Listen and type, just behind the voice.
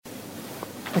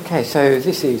Okay, so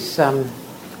this is the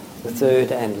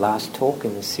third and last talk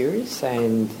in the series,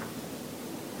 and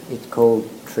it's called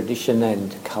Tradition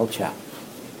and Culture.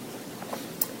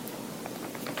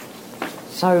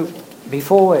 So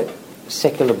before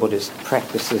secular Buddhist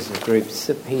practices and groups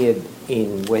appeared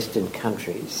in Western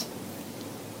countries,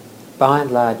 by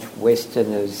and large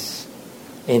Westerners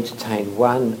entertained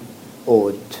one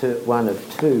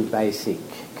of two basic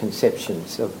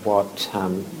conceptions of what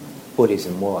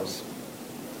Buddhism was.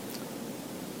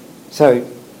 So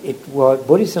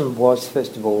Buddhism was,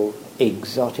 first of all,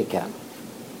 exotica.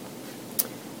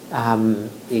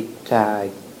 It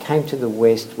came to the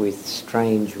West with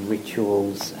strange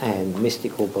rituals and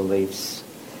mystical beliefs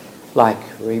like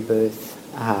rebirth,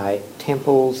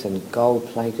 temples and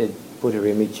gold-plated Buddha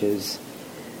images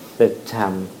that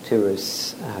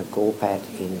tourists gawp at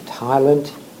in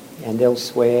Thailand and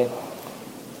elsewhere,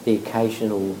 the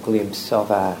occasional glimpse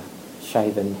of a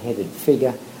shaven-headed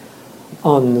figure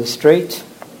on the street,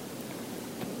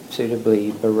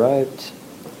 suitably berobed,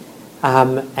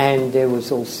 and there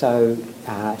was also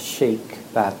chic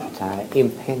but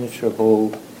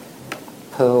impenetrable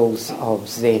pearls of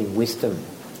Zen wisdom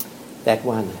that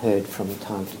one heard from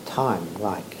time to time,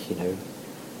 like,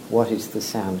 what is the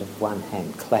sound of one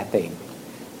hand clapping,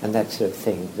 and that sort of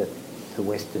thing that the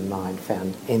Western mind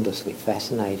found endlessly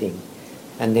fascinating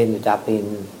and ended up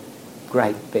in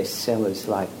great bestsellers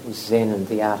like Zen and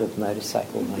the Art of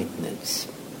Motorcycle Maintenance.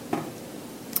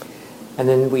 And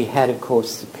then we had, of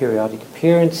course, the periodic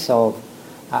appearance of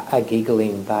a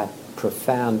giggling but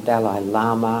profound Dalai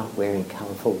Lama wearing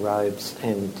colourful robes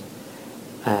and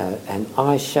an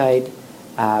eye shade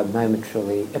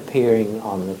momentarily appearing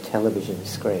on the television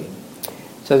screen.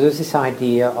 So there was this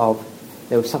idea of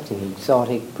there was something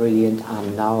exotic, brilliant,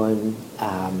 unknown,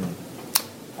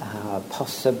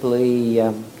 possibly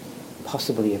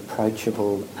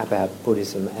approachable about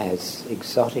Buddhism as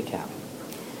exotica.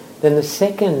 Then the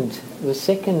second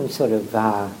sort of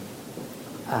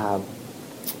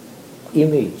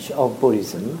image of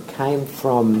Buddhism came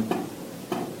from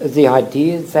the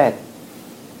idea that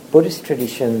Buddhist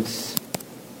traditions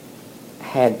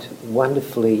had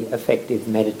wonderfully effective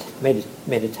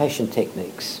meditation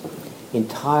techniques,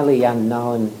 entirely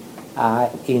unknown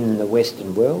in the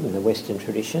Western world, in the Western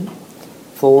tradition,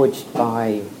 forged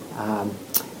by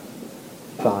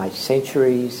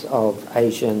centuries of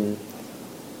Asian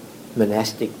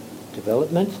monastic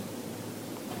development.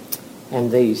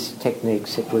 And these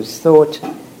techniques, it was thought,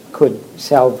 could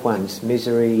salve one's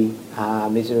misery,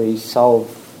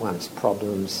 solve one's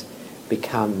problems,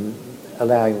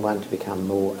 allowing one to become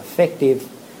more effective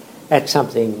at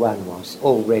something one was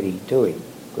already doing,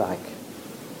 like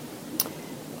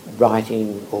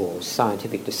writing or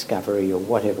scientific discovery or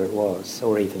whatever it was,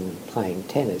 or even playing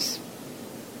tennis.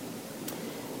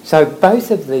 So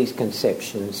both of these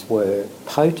conceptions were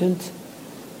potent,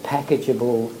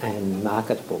 packageable and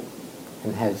marketable,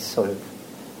 and had sort of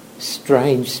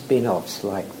strange spin-offs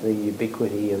like the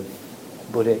ubiquity of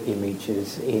Buddha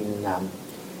images in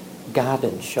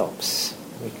garden shops.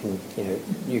 The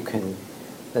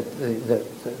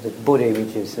Buddha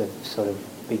images have sort of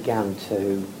begun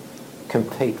to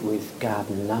compete with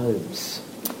garden gnomes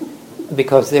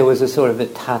because there was a sort of a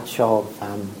touch of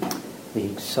the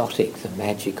exotic, the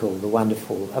magical, the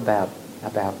wonderful about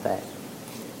that,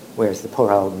 whereas the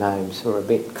poor old gnomes were a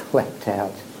bit clapped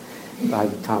out by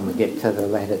the time we get to the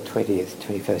latter 20th,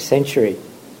 21st century.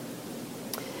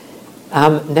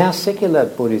 Now secular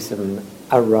Buddhism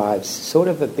arrives sort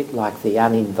of a bit like the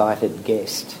uninvited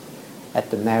guest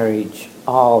at the marriage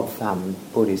of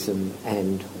Buddhism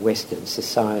and Western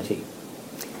society.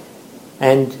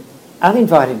 And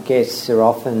uninvited guests are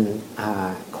often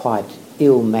quite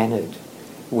ill-mannered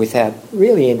without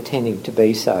really intending to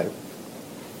be so.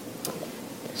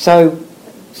 So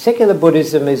secular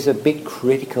Buddhism is a bit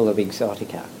critical of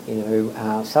exotica.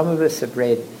 Some of us have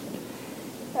read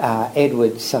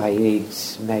Edward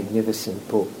Said's magnificent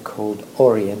book called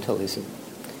Orientalism,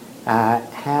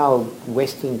 how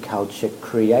Western culture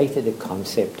created a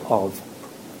concept of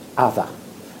other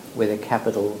with a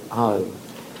capital O.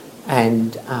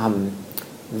 And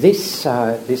this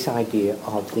idea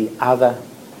of the other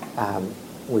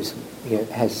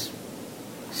has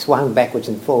swung backwards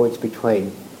and forwards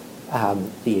between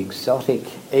the exotic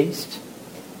East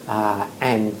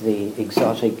and the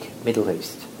exotic Middle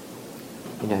East.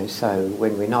 So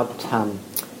when we're not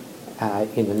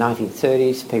in the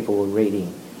 1930s, people were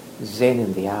reading Zen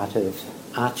and the Art of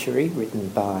Archery, written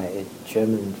by a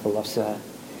German philosopher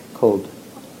called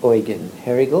Eugen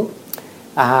Herrigel.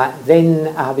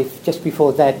 Then just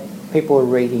before that, people were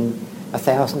reading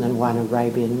 1001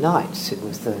 Arabian Nights. It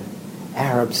was the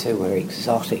Arabs who were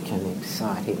exotic and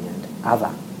exciting and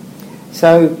other.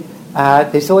 So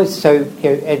there's always,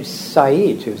 and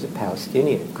Said, who was a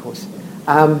Palestinian, of course,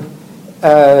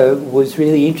 was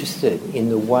really interested in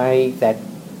the way that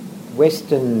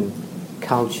Western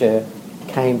culture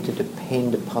came to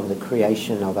depend upon the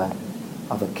creation of a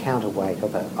counterweight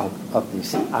of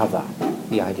this other,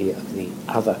 the idea of the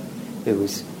other, who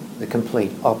was the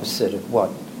complete opposite of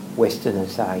what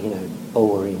Westerners are,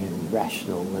 boring and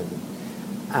rational and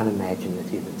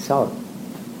unimaginative and so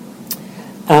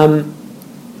on.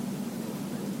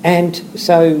 And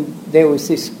so there was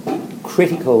this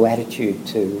critical attitude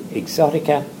to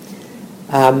exotica,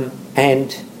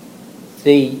 and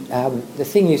the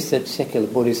thing is that secular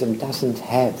Buddhism doesn't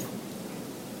have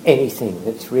anything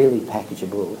that's really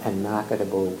packageable and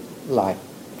marketable, like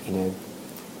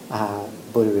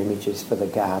Buddha images for the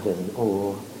garden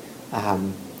or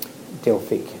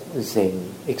Delphic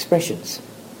Zen expressions.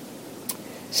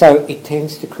 So it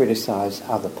tends to criticise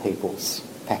other people's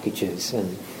packages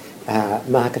and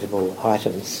marketable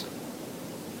items.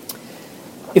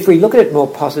 If we look at it more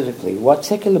positively, what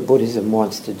secular Buddhism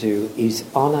wants to do is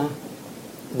honour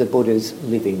the Buddha's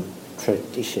living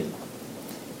tradition.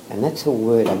 And that's a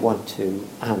word I want to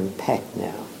unpack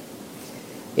now.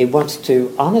 It wants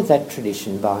to honour that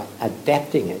tradition by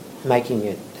adapting it, making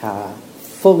it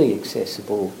fully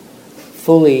accessible,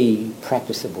 fully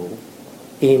practicable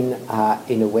in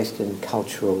a Western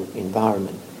cultural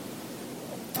environment.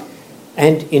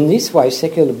 And in this way,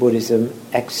 secular Buddhism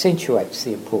accentuates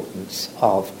the importance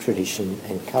of tradition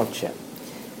and culture.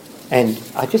 And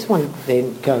I just want to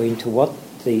then go into what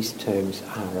these terms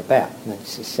are about. And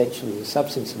that's essentially the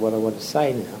substance of what I want to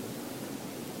say now.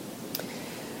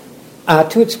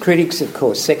 To its critics, of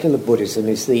course, secular Buddhism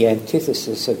is the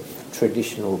antithesis of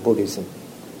traditional Buddhism.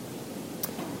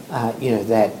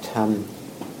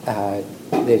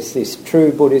 There's this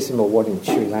true Buddhism, or what in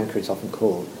Sri Lanka is often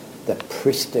called the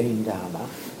pristine Dharma,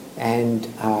 and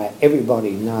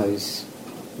everybody knows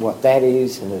what that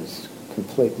is and is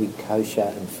completely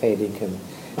kosher and fair dinkum.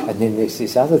 And then there's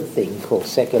this other thing called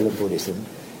secular Buddhism,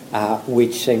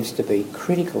 which seems to be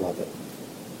critical of it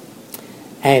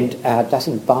and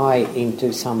doesn't buy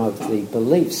into some of the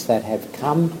beliefs that have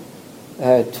come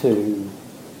to,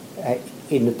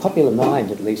 in the popular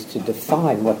mind at least, to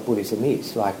define what Buddhism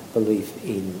is, like belief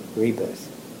in rebirth.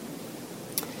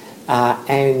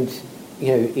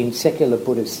 In secular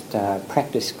Buddhist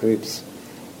practice groups,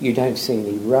 you don't see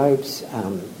any robes.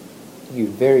 You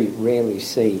very rarely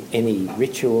see any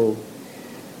ritual,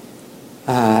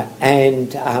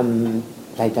 and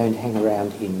they don't hang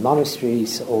around in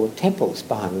monasteries or temples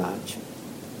by and large.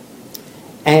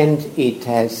 And it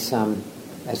has,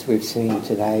 as we've seen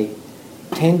today,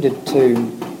 tended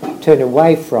to turn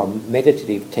away from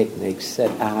meditative techniques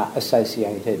that are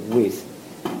associated with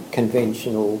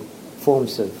conventional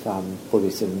forms of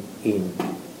Buddhism in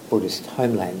Buddhist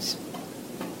homelands.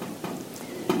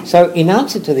 So in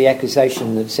answer to the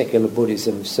accusation that secular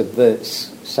Buddhism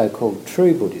subverts so-called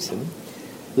true Buddhism,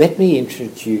 let me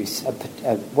introduce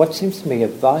what seems to me a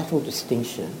vital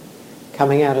distinction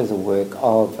coming out of the work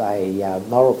of a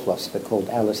moral philosopher called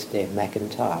Alistair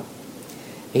MacIntyre.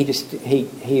 He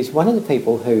is one of the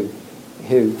people who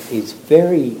is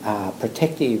very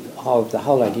protective of the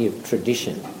whole idea of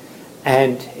tradition,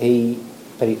 but he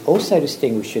also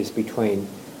distinguishes between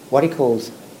what he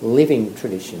calls living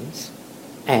traditions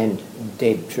and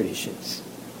dead traditions.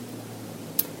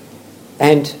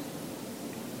 And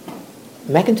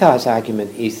MacIntyre's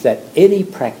argument is that any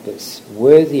practice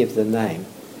worthy of the name,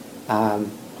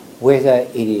 whether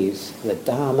it is the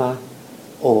Dharma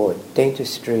or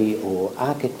dentistry or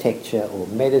architecture or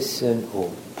medicine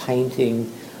or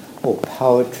painting or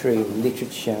poetry or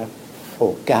literature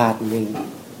or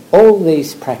gardening, all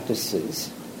these practices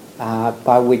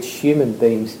by which human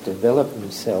beings develop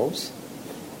themselves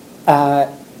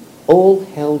are all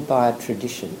held by a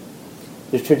tradition.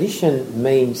 The tradition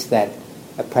means that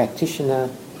a practitioner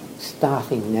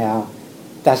starting now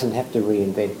doesn't have to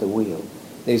reinvent the wheel.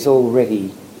 There's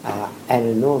already an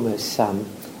enormous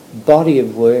body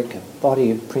of work, a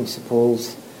body of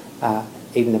principles,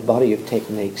 even a body of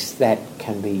techniques that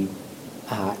can be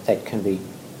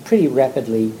pretty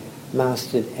rapidly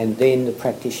mastered, and then the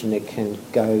practitioner can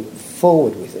go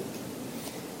forward with it.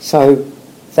 So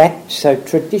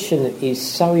tradition is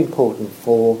so important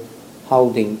for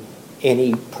holding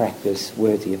any practice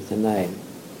worthy of the name.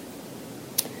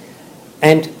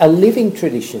 And a living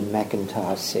tradition,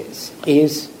 MacIntyre says,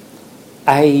 is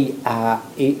a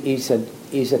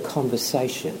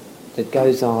conversation that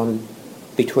goes on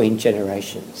between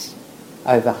generations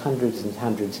over hundreds and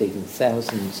hundreds, even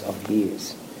thousands of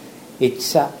years.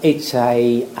 It's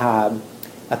a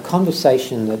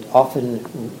conversation that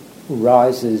often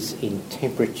rises in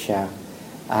temperature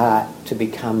to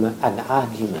become an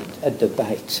argument, a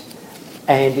debate,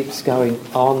 and it's going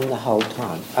on the whole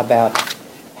time about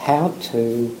how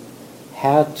to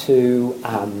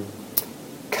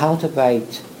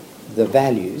cultivate the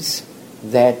values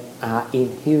that are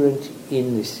inherent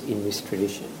in this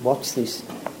tradition. What's this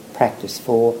practice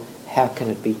for? How can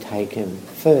it be taken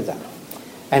further?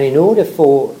 And in order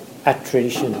for a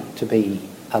tradition to be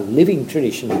a living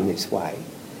tradition in this way,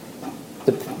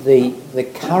 the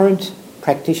current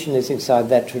practitioners inside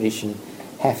that tradition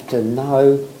have to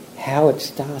know how it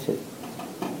started,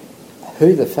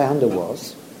 who the founder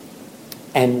was,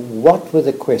 and what were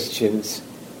the questions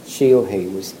she or he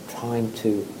was trying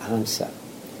to answer.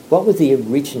 What were the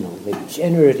original, the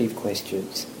generative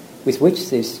questions with which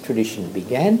this tradition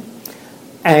began,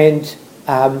 and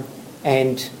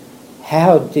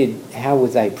how were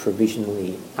they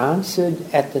provisionally answered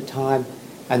at the time,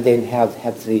 and then how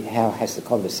has the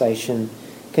conversation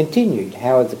continued?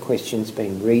 How have the questions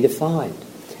been redefined?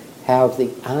 How have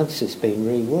the answers been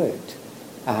reworked?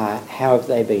 How have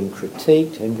they been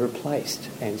critiqued and replaced,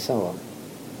 and so on?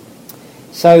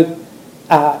 So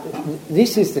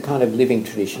this is the kind of living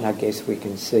tradition, I guess, we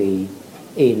can see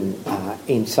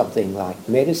in something like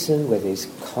medicine, where there's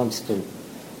constant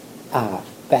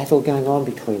battle going on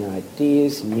between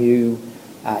ideas, new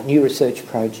research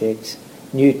projects,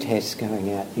 new tests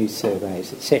going out, new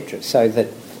surveys, etc. So that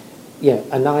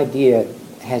an idea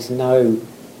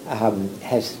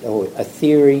or a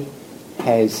theory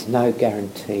has no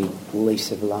guaranteed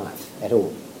lease of life at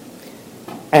all.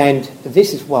 And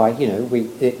this is why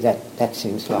that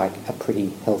seems like a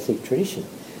pretty healthy tradition.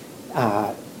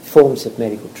 Forms of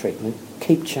medical treatment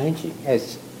keep changing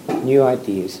as new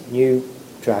ideas, new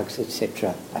drugs,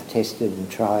 etc., are tested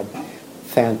and tried,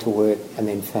 found to work, and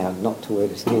then found not to work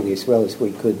as nearly as well as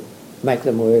we could make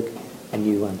them work, and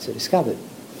new ones are discovered.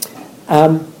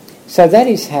 So that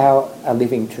is how a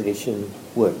living tradition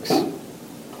works.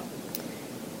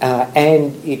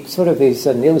 And it sort of is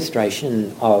an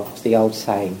illustration of the old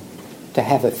saying, to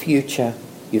have a future,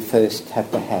 you first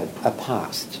have to have a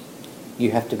past.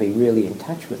 You have to be really in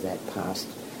touch with that past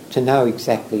to know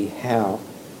exactly how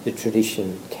the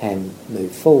tradition can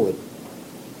move forward.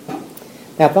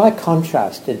 Now, by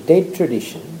contrast, a dead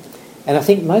tradition, and I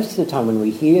think most of the time when we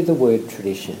hear the word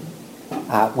tradition,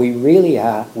 we really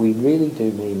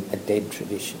do mean a dead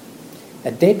tradition. A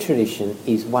dead tradition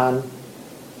is one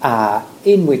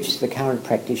in which the current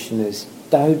practitioners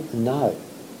don't know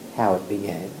how it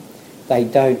began. They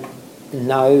don't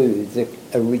know the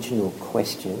original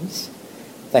questions.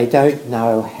 They don't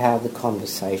know how the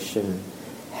conversation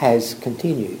has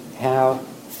continued, how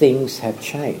things have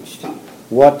changed,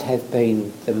 what have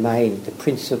been the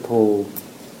principal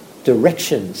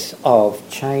directions of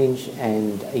change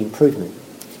and improvement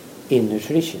in the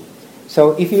tradition.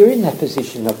 So if you're in that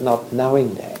position of not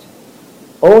knowing that,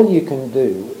 all you can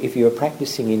do if you're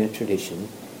practicing in a tradition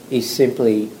is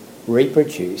simply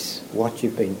reproduce what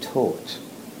you've been taught.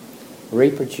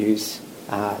 Reproduce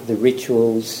the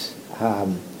rituals,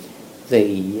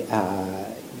 the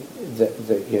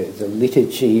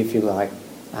liturgy, if you like,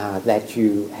 that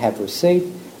you have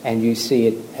received, and you see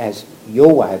it as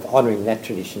your way of honouring that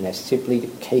tradition, as simply to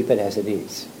keep it as it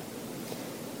is.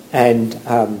 And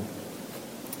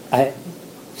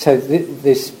so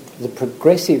the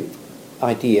progressive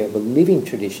idea of a living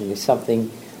tradition is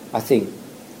something, I think,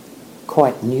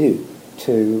 quite new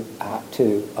to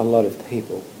a lot of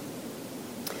people.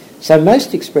 So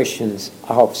most expressions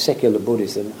of secular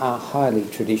Buddhism are highly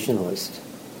traditionalist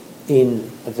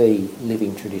in the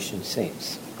living tradition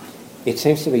sense. It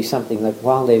seems to be something that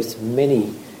while there's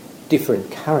many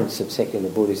different currents of secular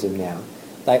Buddhism now,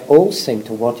 they all seem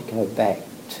to want to go back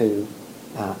to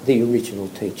the original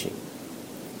teaching.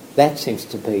 That seems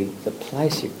to be the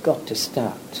place you've got to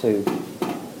start to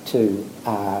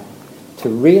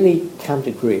really come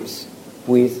to grips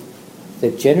with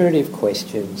the generative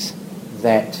questions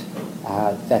that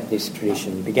this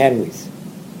tradition began with.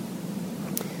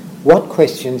 What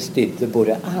questions did the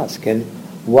Buddha ask, and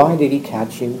why did he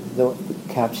couch them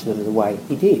the way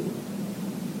he did?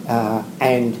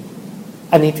 And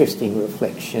an interesting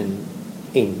reflection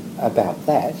about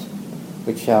that,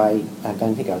 which I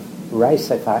don't think I've raised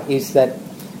so far, is that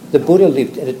the Buddha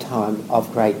lived at a time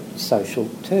of great social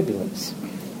turbulence.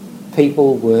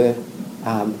 People were,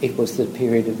 it was the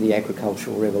period of the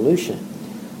agricultural revolution,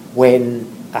 when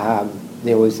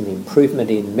there was an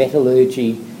improvement in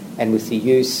metallurgy, and with the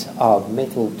use of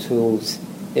metal tools,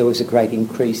 there was a great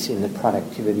increase in the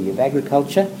productivity of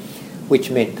agriculture, which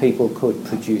meant people could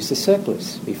produce a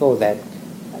surplus. Before that,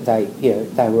 they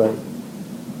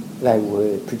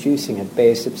were producing a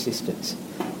bare subsistence.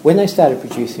 When they started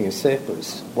producing a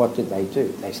surplus, what did they do?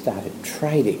 They started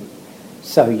trading.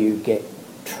 So you get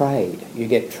trade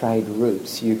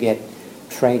routes, you get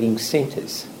trading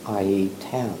centres, i.e.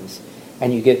 towns,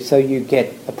 and you get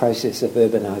a process of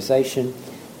urbanisation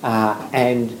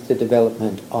and the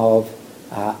development of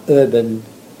urban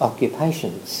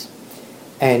occupations.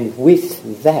 And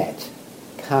with that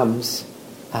comes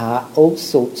all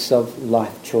sorts of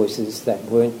life choices that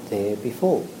weren't there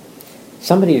before.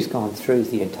 Somebody who's gone through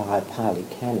the entire Pali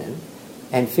Canon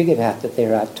and figured out that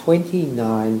there are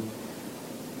 29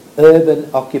 urban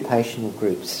occupational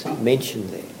groups mentioned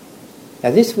there.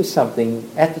 Now this was something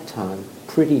at the time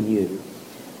pretty new,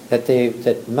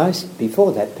 that most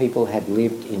before that people had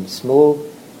lived in small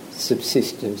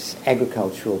subsistence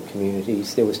agricultural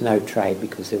communities. There was no trade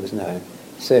because there was no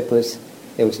surplus,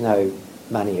 there was no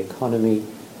money economy,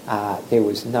 there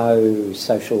was no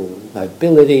social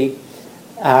mobility.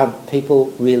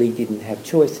 People really didn't have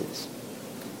choices.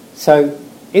 So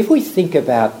if we think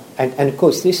about, and of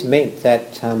course this meant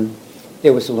that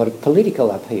there was a lot of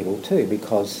political upheaval too,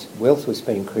 because wealth was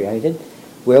being created.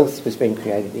 Wealth was being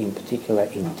created in particular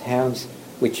in towns,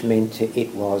 which meant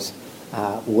it was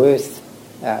worth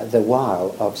the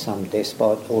while of some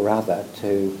despot or other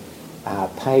to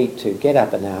pay to get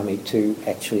up an army to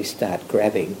actually start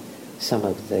grabbing some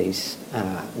of these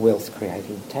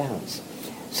wealth-creating towns.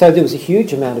 So there was a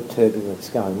huge amount of turbulence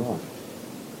going on.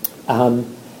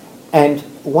 And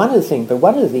one of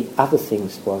the other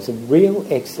things was a real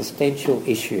existential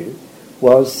issue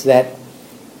was that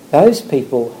those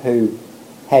people who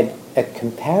had a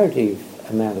comparative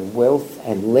amount of wealth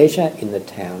and leisure in the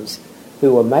towns,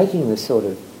 who were making the sort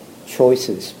of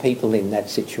choices people in that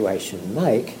situation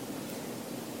make,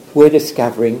 were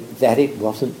discovering that it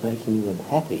wasn't making them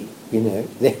happy.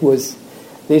 There was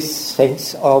this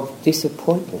sense of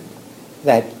disappointment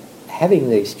that having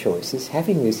these choices,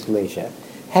 having this leisure,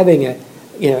 having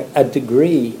a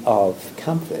degree of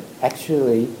comfort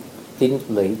actually didn't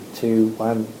lead to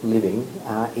one living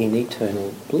in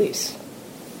eternal bliss.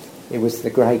 It was the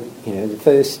great, the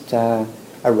first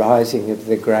arising of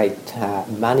the great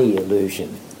money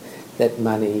illusion, that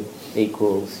money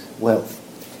equals wealth.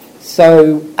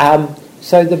 So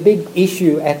the big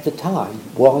issue at the time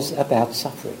was about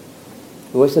suffering.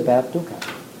 It was about dukkha.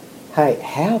 Hey,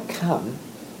 how come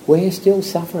we're still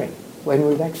suffering when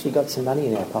we've actually got some money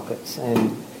in our pockets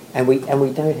and we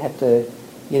don't have to,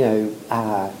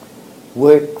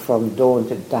 work from dawn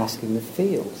to dusk in the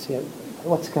fields?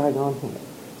 What's going on here?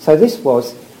 So this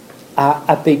was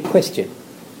a big question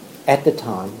at the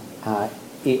time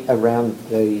around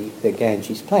the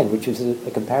Ganges Plain, which was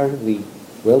a comparatively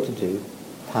well-to-do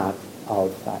part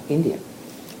of India.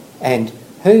 And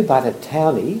who but a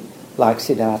townie like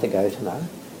Siddhartha Gautama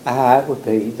would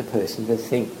be the person to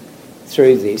think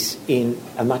through this in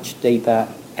a much deeper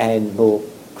and more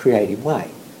creative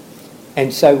way.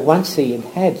 And so once he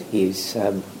had his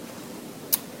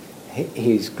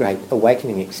great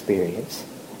awakening experience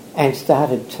and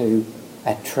started to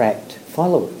attract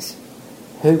followers,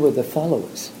 who were the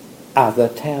followers? Other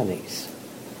townies.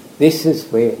 This is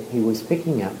where he was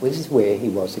picking up, this is where he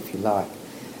was, if you like,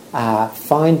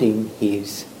 finding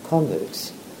his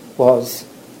converts was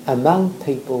among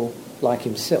people like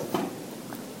himself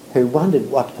who wondered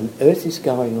what on earth is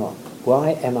going on.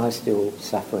 Why am I still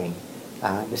suffering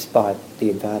despite the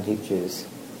advantages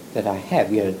that I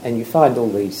have? And you find all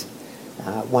these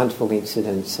wonderful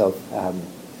incidents of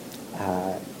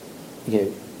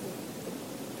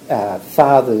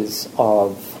fathers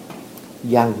of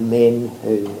young men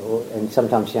and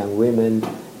sometimes young women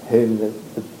whom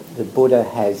the Buddha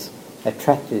has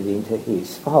attracted into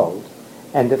his fold,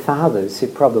 and the fathers who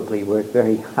probably worked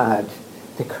very hard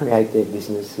to create their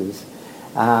businesses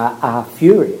are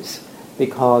furious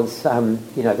because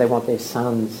they want their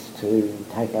sons to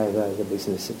take over the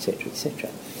business, etc., etc.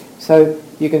 So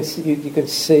you can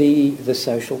see the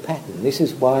social pattern. This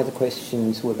is why the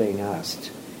questions were being asked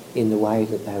in the way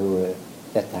that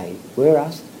they were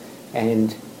asked,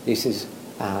 and this is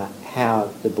how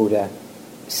the Buddha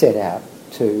set out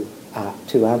to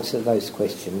answer those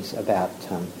questions about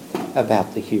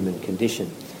the human condition.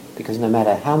 Because no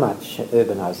matter how much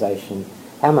urbanisation,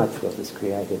 how much wealth is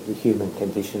created, the human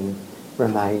condition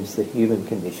remains the human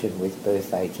condition with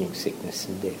birth, ageing, sickness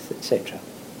and death, etc.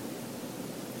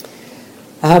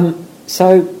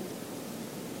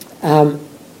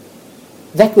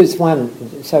 That was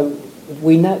one. So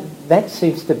we know that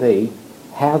seems to be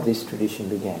how this tradition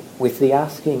began, with the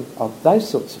asking of those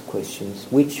sorts of questions,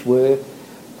 which were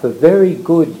for very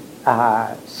good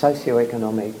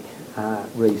socioeconomic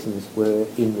reasons were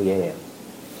in the air.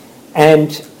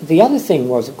 And the other thing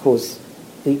was, of course,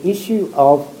 the issue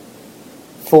of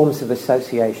forms of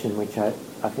association, which I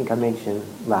think I mentioned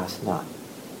last night.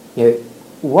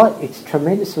 It's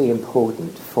tremendously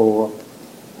important for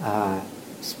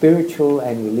spiritual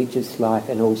and religious life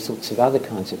and all sorts of other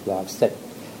kinds of lives that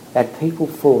people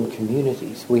form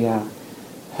communities. We are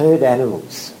herd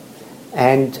animals,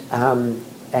 and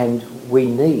we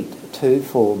need to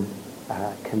form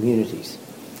communities.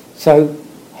 So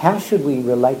how should we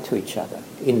relate to each other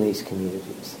in these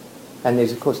communities? And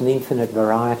there's, of course, an infinite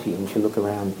variety. And if you look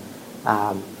around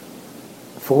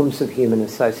forms of human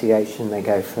association, they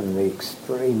go from the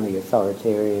extremely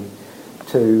authoritarian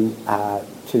to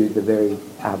the very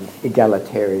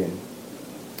egalitarian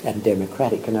and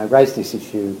democratic. And I raised this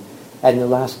issue in the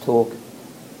last talk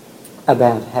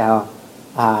about how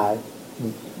the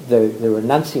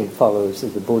renunciant followers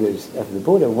of the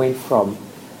Buddha went from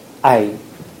a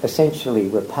essentially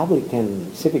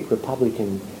civic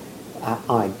republican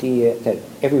idea that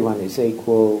everyone is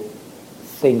equal,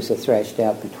 things are thrashed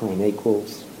out between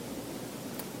equals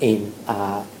in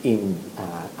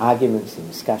arguments and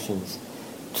discussions,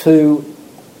 to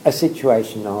a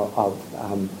situation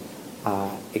of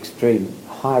extreme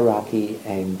hierarchy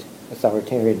and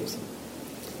authoritarianism.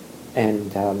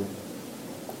 And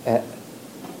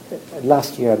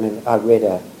last year, I read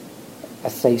a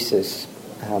thesis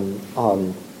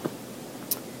on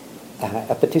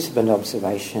a participant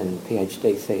observation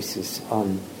PhD thesis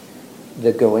on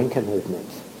the Goenka movement,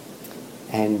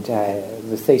 and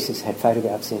the thesis had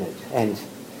photographs in it. And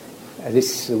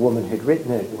this woman who'd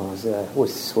written it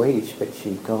was Swedish, but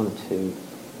she'd gone to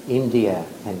India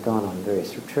and gone on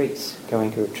various retreats,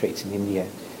 Goenka retreats in India.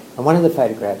 And one of the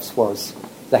photographs was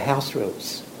the house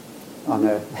rules on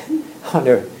a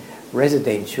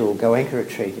residential Goenka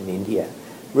retreat in India.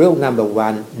 Rule number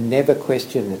 1, never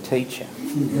question the teacher.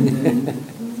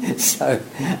 So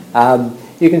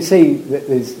you can see that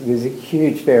there's a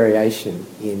huge variation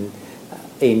in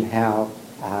how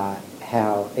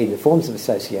in the forms of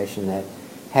association that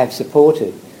have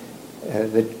supported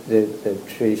the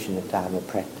tradition of Dharma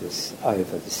practice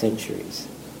over the centuries.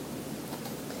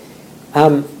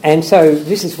 And so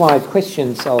this is why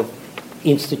questions of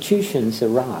institutions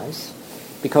arise,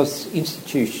 because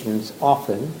institutions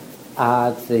often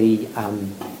are the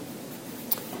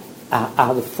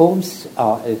forms,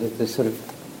 the sort of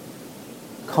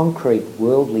concrete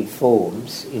worldly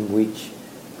forms in which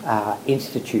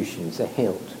institutions are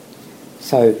held.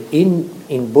 So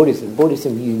in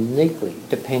Buddhism uniquely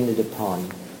depended upon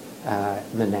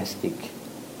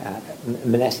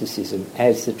monasticism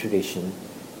as the tradition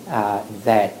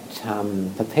that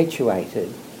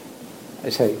perpetuated,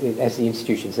 so as the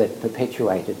institutions that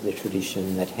perpetuated the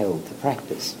tradition that held the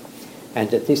practice. And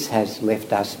that this has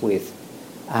left us with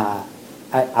a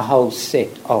whole set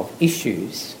of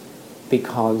issues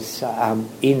because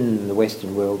in the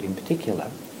Western world in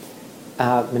particular,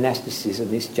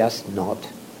 monasticism is just not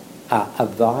a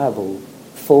viable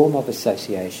form of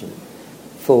association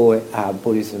for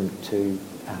Buddhism to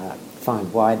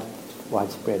find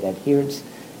widespread adherence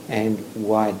and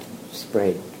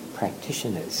widespread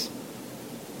practitioners.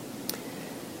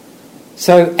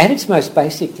 So at its most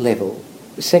basic level,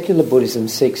 secular Buddhism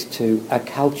seeks to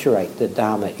acculturate the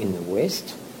Dharma in the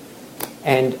West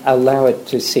and allow it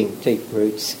to sink deep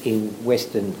roots in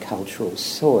Western cultural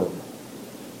soil.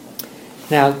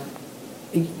 Now,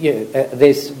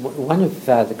 there's one of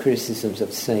the criticisms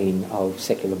I've seen of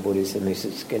secular Buddhism is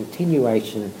its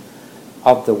continuation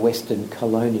of the Western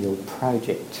colonial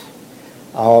project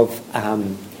of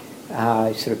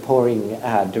sort of pouring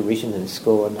derision and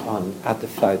scorn on other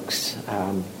folks'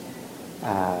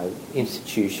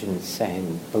 institutions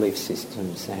and belief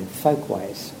systems and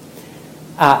folkways.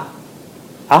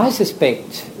 I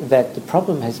suspect that the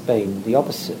problem has been the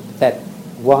opposite, that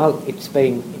while it's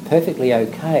been perfectly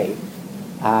okay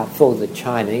for the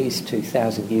Chinese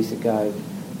 2,000 years ago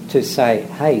to say,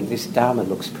 hey, this Dharma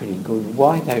looks pretty good,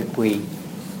 why don't we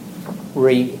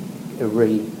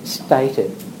restate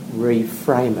it,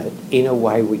 reframe it in a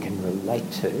way we can relate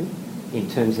to in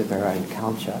terms of our own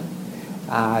culture,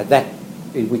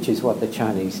 which is what the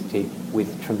Chinese did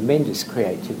with tremendous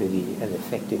creativity and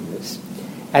effectiveness,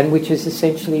 and which is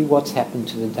essentially what's happened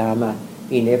to the Dharma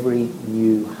in every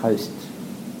new host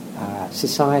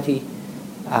society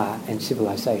and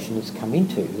civilization it's come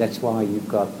into. That's why you've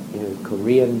got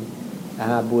Korean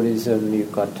Buddhism,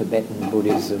 you've got Tibetan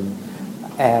Buddhism,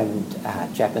 and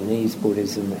Japanese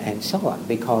Buddhism, and so on,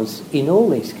 because in all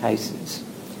these cases,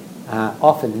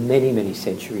 often many, many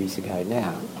centuries ago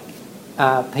now,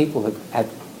 people have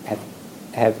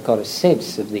have got a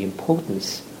sense of the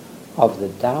importance of the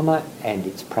Dharma and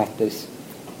its practice,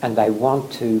 and they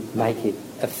want to make it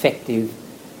effective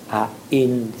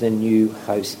in the new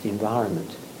host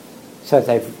environment. So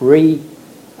they've framed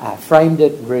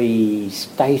it,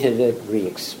 restated it,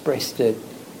 re-expressed it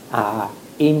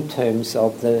in terms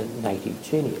of the native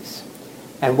genius.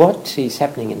 And what is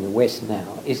happening in the West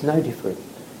now is no different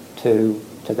to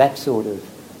that sort of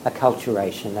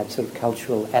acculturation, that sort of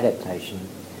cultural adaptation,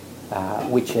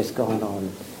 which has gone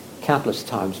on countless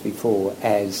times before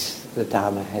as the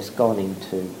Dharma has gone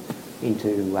into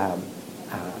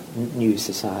new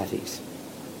societies.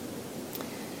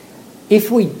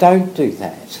 If we don't do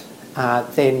that,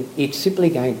 then it's simply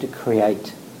going to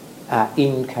create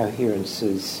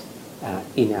incoherences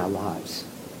in our lives.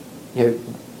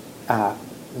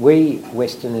 We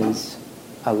Westerners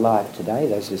alive today,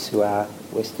 those of us who are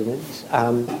Westerners,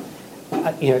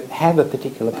 have a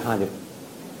particular kind of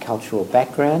cultural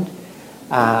background.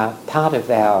 Part of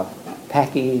our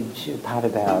package, part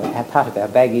of our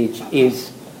baggage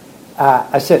is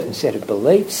a certain set of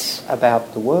beliefs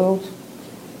about the world.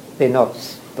 They're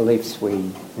not beliefs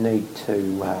we need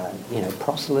to,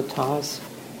 proselytise,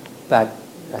 but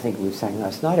I think we were saying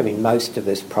last night, most of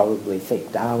us probably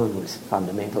think Darwin was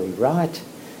fundamentally right.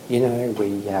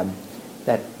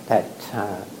 That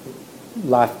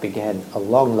life began a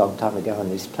long, long time ago on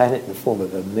this planet in the form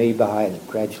of amoeba, and it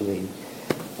gradually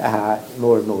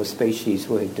more and more species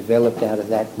were developed out of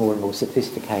that, more and more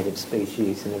sophisticated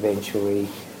species, and eventually,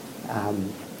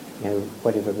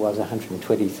 whatever it was,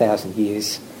 120,000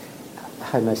 years,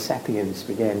 Homo sapiens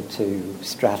began to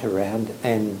strut around,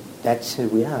 and that's who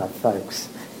we are, folks.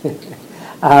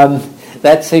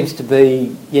 That seems to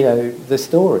be, the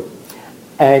story.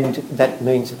 And that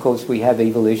means, of course, we have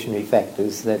evolutionary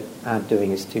factors that aren't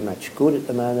doing us too much good at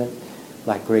the moment,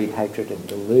 like greed, hatred and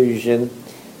delusion,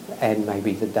 and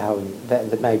maybe the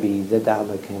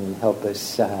Dharma can help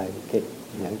us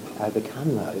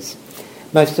overcome those.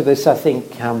 Most of us, I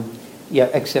think,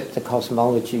 except the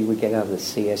cosmology we get out of the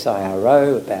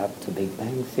CSIRO about the Big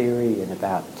Bang Theory and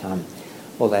about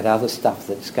all that other stuff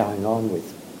that's going on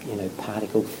with,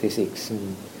 particle physics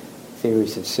and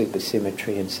theories of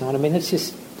supersymmetry and so on. It's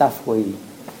just stuff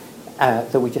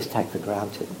that we just take for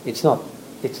granted. These are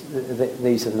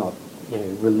not,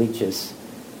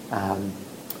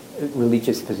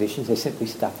 religious positions. They're simply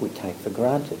stuff we take for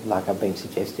granted. Like I've been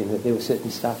suggesting that there was certain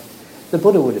stuff the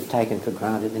Buddha would have taken for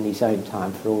granted in his own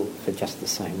time for just the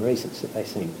same reasons, that they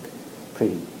seemed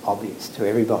pretty obvious to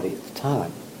everybody at the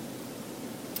time.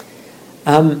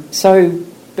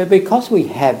 But because we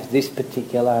have this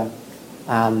particular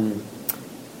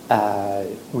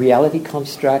reality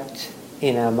construct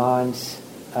in our minds,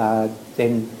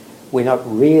 then we're not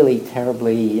really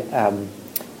terribly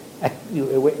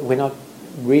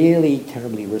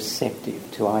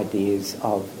receptive to ideas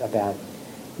about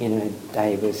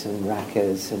devas and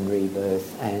rakas and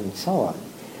rebirth and so on.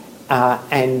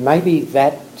 And maybe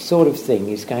that sort of thing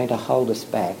is going to hold us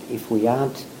back if we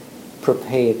aren't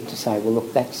prepared to say, well,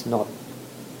 look, that's not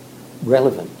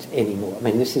relevant anymore.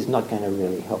 This is not going to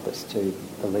really help us to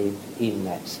believe in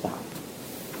that stuff.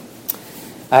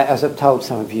 As I've told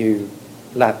some of you,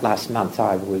 last month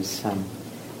I was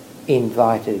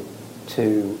invited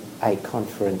to a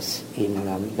conference in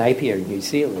Napier, New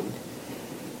Zealand,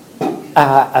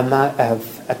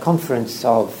 a conference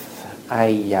of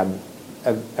a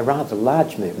rather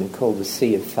large movement called the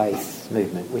Sea of Faith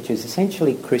movement, which is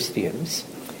essentially Christians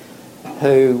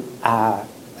who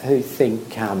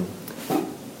think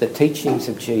the teachings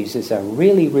of Jesus are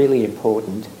really, really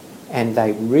important, and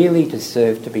they really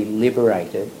deserve to be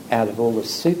liberated out of all the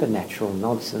supernatural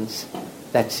nonsense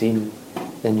that's in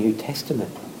the New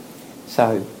Testament.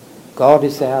 So God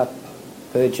is out,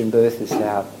 virgin birth is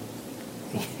out,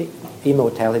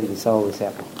 immortality of the soul is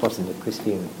out. It wasn't a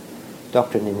Christian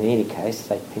doctrine in any case.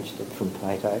 They pinched it from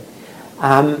Plato.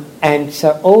 And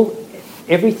so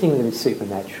everything that is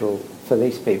supernatural for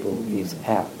these people is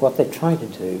out. What they're trying to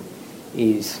do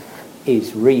is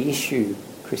reissue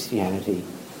Christianity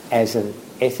as an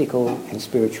ethical and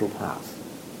spiritual path.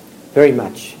 Very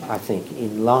much, I think,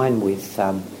 in line with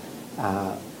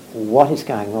what is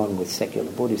going on with secular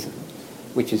Buddhism,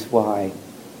 which is why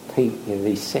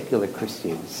these secular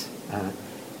Christians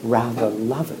rather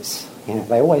love us.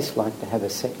 They always like to have a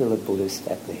secular Buddhist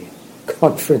at their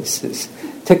conferences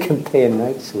to compare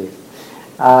notes with.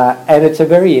 And it's a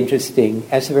very interesting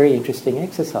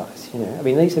exercise.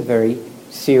 These are very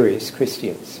serious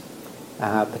Christians,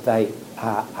 but they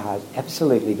are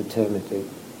absolutely determined to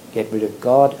get rid of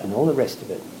God and all the rest of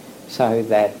it, so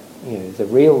that the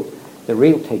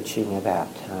real teaching about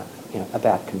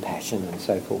about compassion and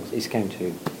so forth is going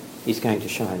to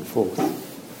shine forth.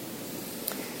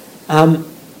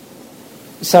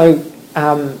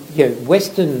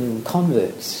 Western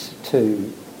converts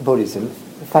to Buddhism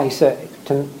face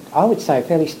I would say, a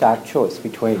fairly stark choice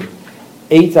between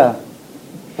either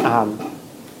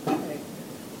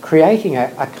creating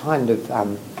a kind of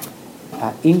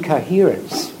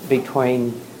incoherence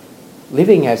between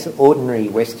living as ordinary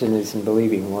Westerners and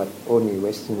believing what ordinary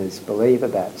Westerners believe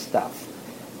about stuff,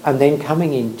 and then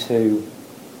coming into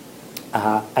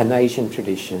an Asian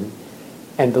tradition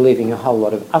and believing a whole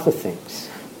lot of other things.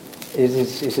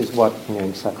 This is what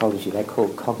in psychology they call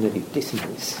cognitive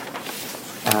dissonance.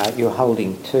 You're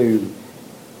holding two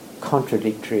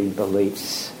contradictory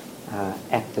beliefs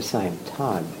at the same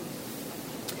time.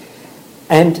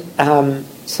 And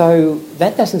so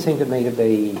that doesn't seem to me to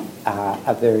be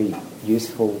a very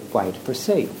useful way to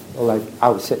proceed, although I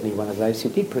was certainly one of those who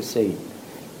did proceed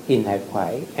in that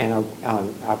way. And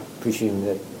I presume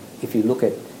that if you look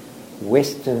at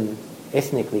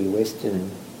ethnically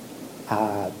Western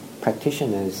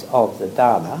practitioners of the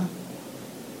Dharma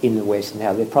in the West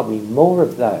now, there are probably more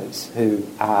of those who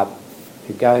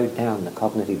go down the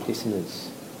cognitive dissonance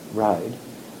road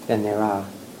than there are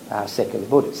secular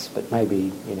Buddhists. But maybe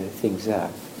things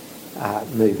are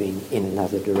moving in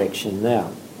another direction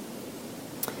now.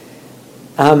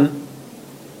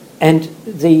 And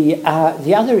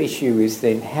the other issue is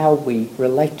then how we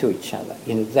relate to each other.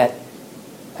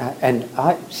 And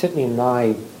I certainly in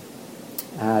my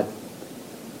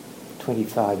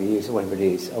 25 years or whatever it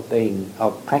is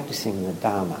of practicing the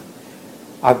Dharma,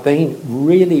 I've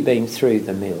really been through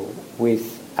the mill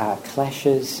with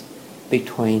clashes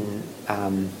between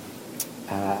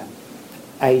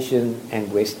Asian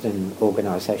and Western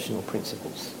organisational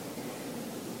principles,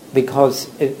 because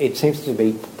it seems to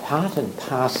be part and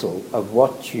parcel of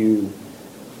what you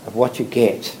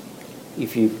get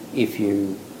if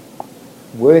you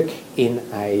work in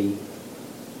a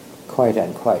quote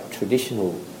unquote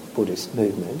traditional Buddhist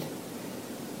movement,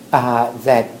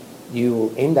 that you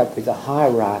will end up with a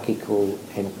hierarchical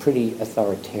and pretty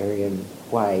authoritarian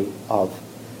way of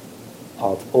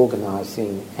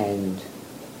organising and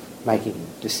making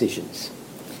decisions.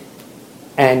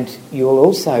 And you'll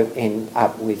also end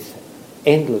up with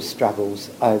endless struggles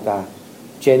over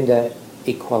gender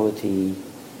equality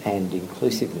and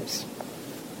inclusiveness.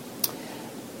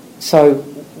 So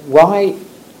why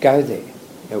go there?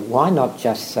 Why not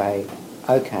just say,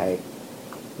 okay,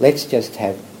 let's just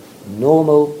have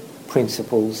normal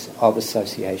principles of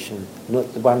association,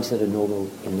 not the ones that are normal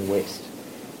in the West.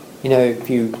 If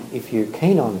you're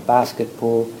keen on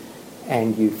basketball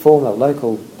and you form a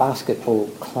local basketball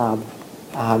club,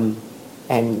 and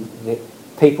the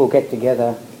people get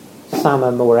together, some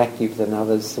are more active than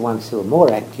others. The ones who are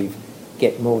more active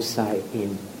get more say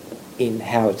in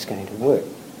how it's going to work.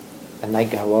 And they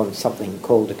go on something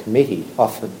called a committee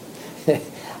often.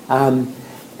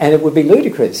 And it would be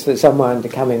ludicrous for someone to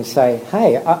come in and say,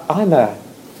 hey, I'm a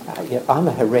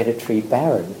hereditary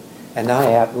baron and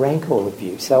I outrank all of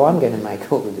you, so I'm going to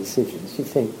make all the decisions. You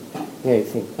think,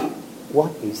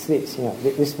 what is this?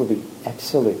 This would be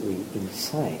absolutely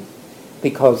insane,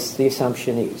 because the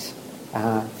assumption is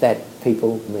that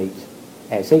people meet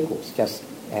as equals, just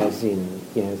as in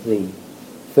the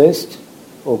first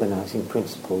organising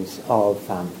principles of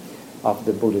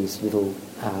the Buddha's little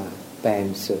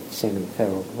bands of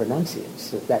semi-feral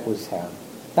renunciants. That was how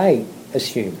they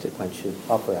assumed that one should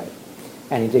operate,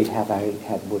 and indeed how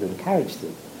the Buddha encouraged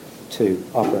them to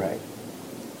operate.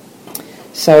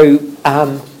 So,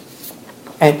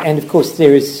 and of course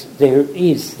there is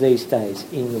these days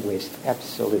in the West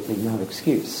absolutely no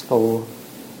excuse for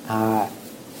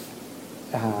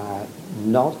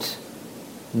not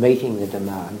meeting the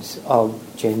demands of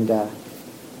gender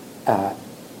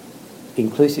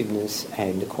inclusiveness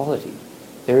and equality.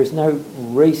 There is no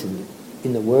reason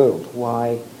in the world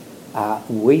why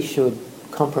we should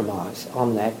compromise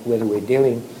on that, whether we're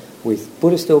dealing with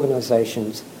Buddhist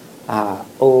organisations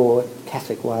or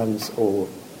Catholic ones or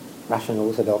Russian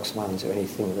Orthodox ones or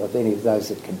anything of any of those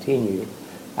that continue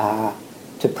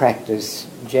to practice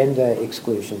gender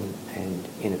exclusion and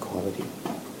inequality.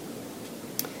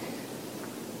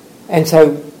 And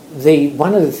so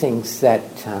one of the things that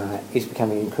is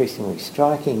becoming increasingly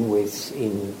striking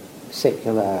in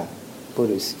secular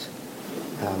Buddhist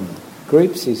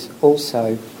groups is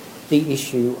also the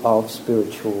issue of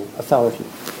spiritual authority.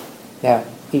 Now,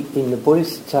 in the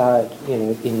Buddhist,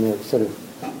 in the sort of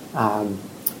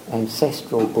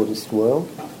ancestral Buddhist world,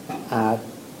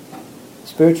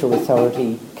 spiritual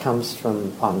authority comes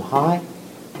from on high.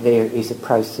 There is a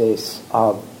process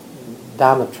of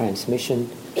Dharma transmission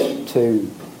to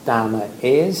Dharma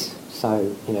heirs,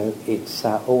 so it's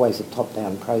always a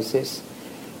top-down process.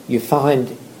 You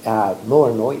find more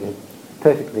and more,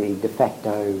 perfectly de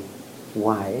facto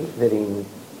way, that in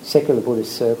secular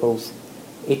Buddhist circles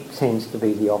it tends to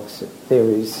be the opposite. There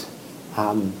is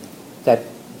that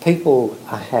people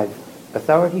have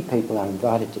authority, people are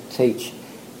invited to teach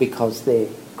because they're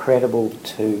credible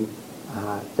to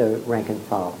the rank and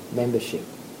file membership.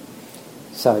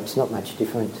 So it's not much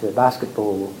different to a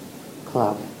basketball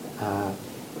club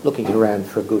looking around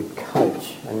for a good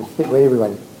coach, and where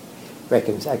everyone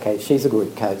reckons, okay, she's a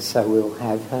good coach, so we'll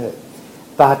have her.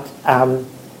 But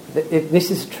this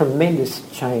is a tremendous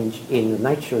change in the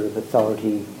nature of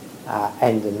authority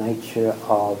and the nature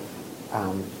of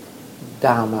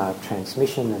Dharma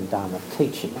transmission and Dharma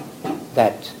teaching,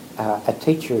 that a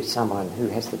teacher is someone who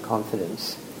has the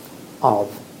confidence of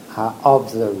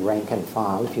the rank and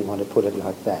file, if you want to put it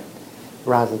like that,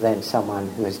 rather than someone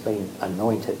who has been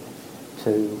anointed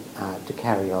to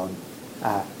carry on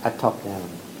a top-down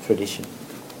tradition.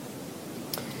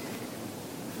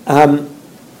 And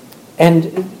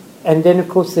then, of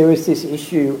course, there is this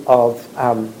issue of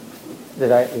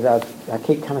that I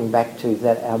keep coming back to,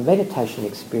 that our meditation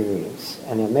experience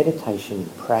and our meditation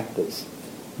practice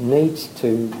needs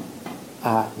to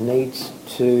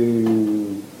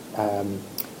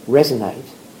resonate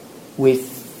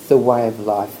with the way of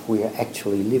life we are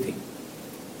actually living.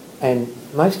 And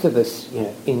most of us,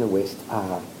 in the West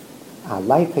are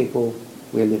lay people.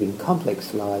 We're living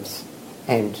complex lives,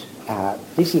 and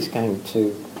this is going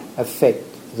to affect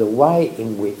the way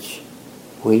in which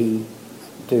we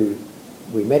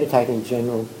meditate in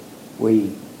general,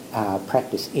 we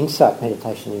practice insight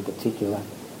meditation in particular,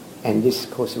 and this,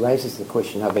 of course, raises the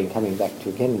question I've been coming back to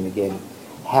again and again: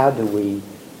 how do we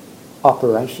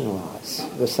operationalise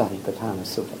the Satipatthana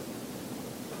Sutta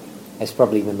as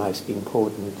probably the most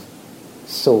important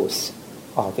source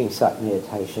of insight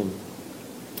meditation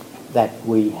that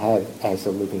we have as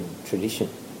a living tradition?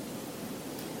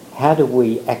 How do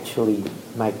we actually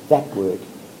make that work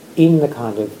in the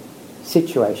kind of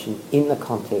situation, in the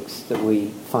context that we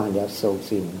find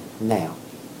ourselves in now?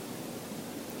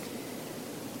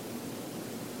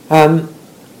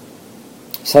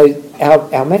 So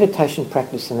our meditation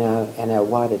practice and our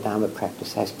wider Dharma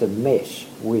practice has to mesh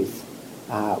with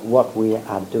what we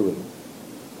are doing.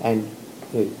 And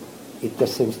it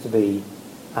just seems to be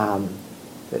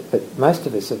that most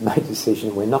of us have made the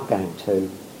decision we're not going to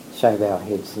shave our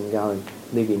heads and go and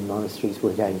live in monasteries.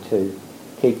 We're going to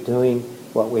keep doing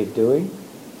what we're doing,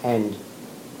 and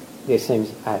there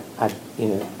seems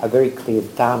a very clear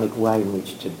dharmic way in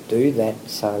which to do that.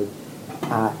 So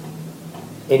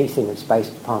anything that's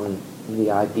based upon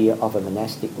the idea of a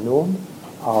monastic norm,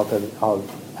 of a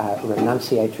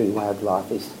renunciatory way of life,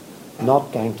 is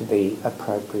not going to be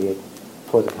appropriate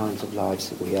for the kinds of lives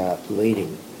that we are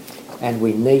leading. And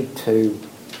we need to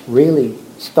really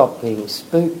stop being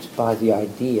spooked by the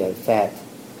idea that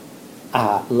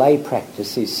lay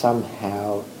practice is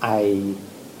somehow an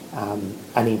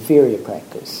inferior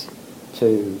practice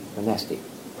to monastic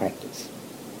practice.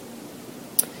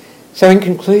 So in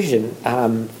conclusion,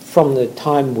 from the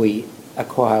time we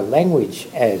acquire language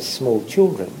as small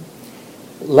children,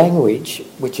 language,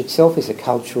 which itself is a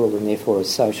cultural and therefore a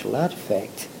social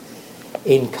artefact,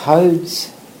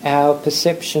 encodes our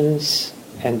perceptions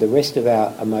and the rest of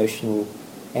our emotional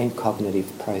and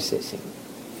cognitive processing.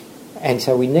 And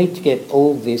so we need to get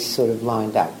all this sort of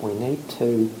lined up. We need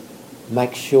to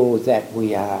make sure that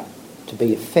we are, to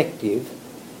be effective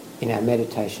in our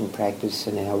meditation practice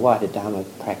and our wider Dharma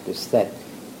practice, that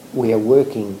we are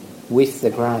working with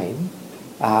the grain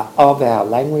of our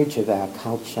language, of our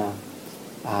culture,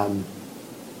 of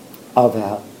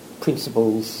our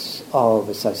principles of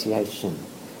association,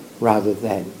 rather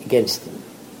than against them.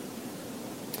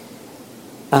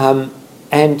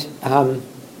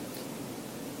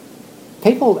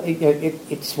 People,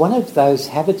 it's one of those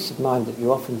habits of mind that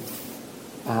you often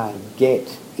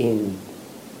get in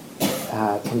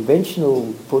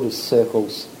conventional Buddhist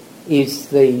circles, is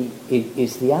the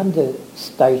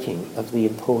understating of the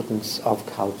importance of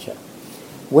culture.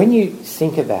 When you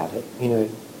think about it,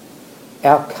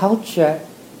 our culture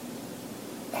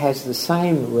has the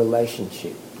same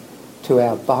relationship to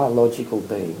our biological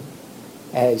being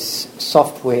as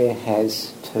software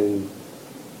has to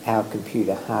our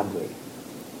computer hardware.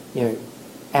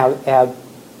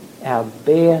 Our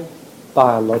bare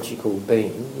biological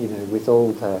being, with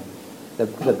all the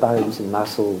bones and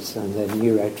muscles and the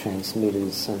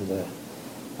neurotransmitters and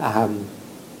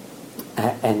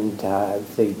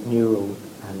the neural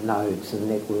nodes and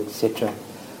networks, etc.,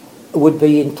 would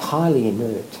be entirely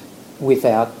inert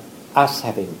without us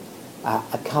having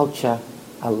a culture,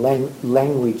 a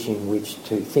language in which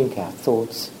to think our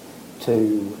thoughts,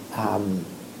 to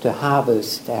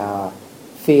harvest our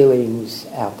feelings,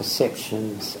 our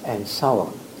perceptions, and so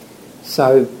on.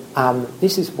 So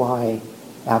this is why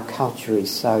our culture is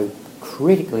so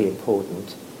critically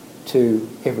important to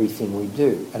everything we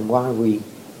do, and why we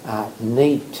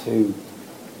need to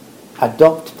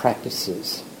adopt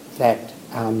practices that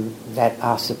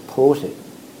are supported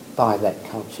by that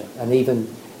culture, and even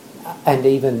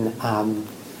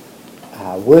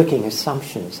working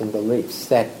assumptions and beliefs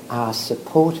that are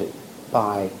supported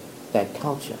by that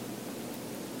culture.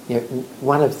 You know,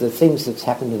 one of the things that's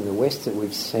happened in the West that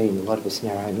we've seen, a lot of us in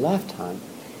our own lifetime,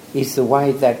 is the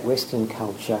way that Western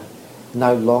culture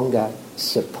no longer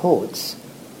supports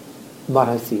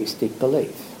monotheistic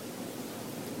belief.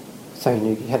 So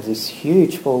you have this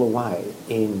huge fall away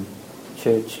in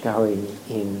church going,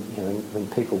 when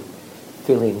people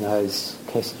fill in those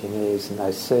questionnaires and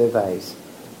those surveys.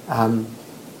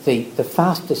 The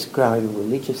fastest growing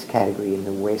religious category in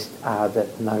the West are the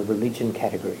no religion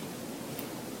category.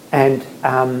 And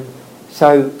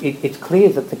so it's clear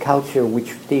that the culture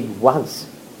which did once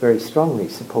very strongly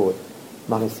support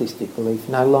monotheistic belief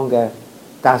no longer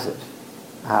does it.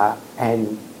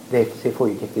 And therefore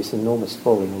you get this enormous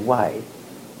falling away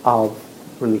of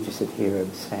religious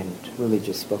adherence and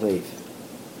religious belief.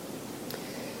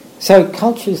 So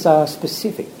cultures are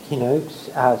specific,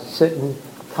 certain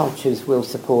cultures will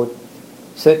support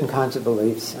certain kinds of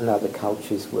beliefs and other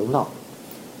cultures will not.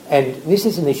 And this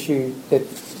is an issue that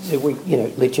we,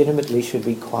 legitimately should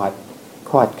be quite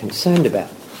concerned about.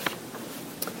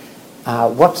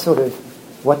 What sort of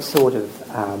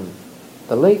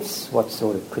beliefs, what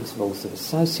sort of principles of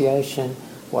association,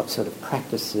 what sort of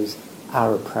practices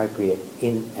are appropriate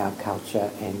in our culture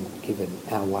and given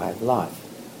our way of life.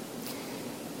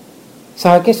 So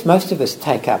I guess most of us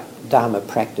take up Dharma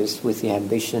practice with the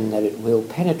ambition that it will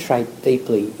penetrate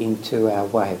deeply into our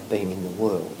way of being in the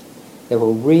world. It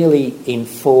will really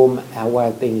inform our way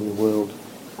of being in the world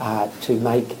to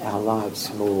make our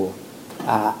lives more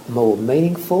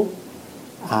meaningful,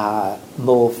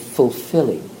 more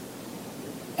fulfilling,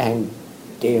 and,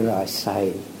 dare I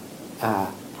say,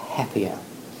 happier.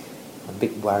 I'm a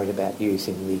bit worried about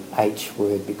using the H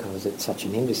word because it's such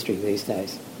an industry these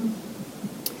days.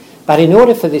 But in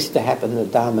order for this to happen, the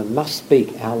Dharma must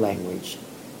speak our language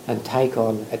and take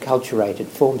on acculturated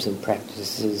forms and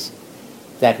practices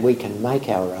that we can make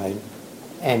our own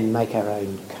and make our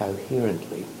own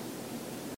coherently.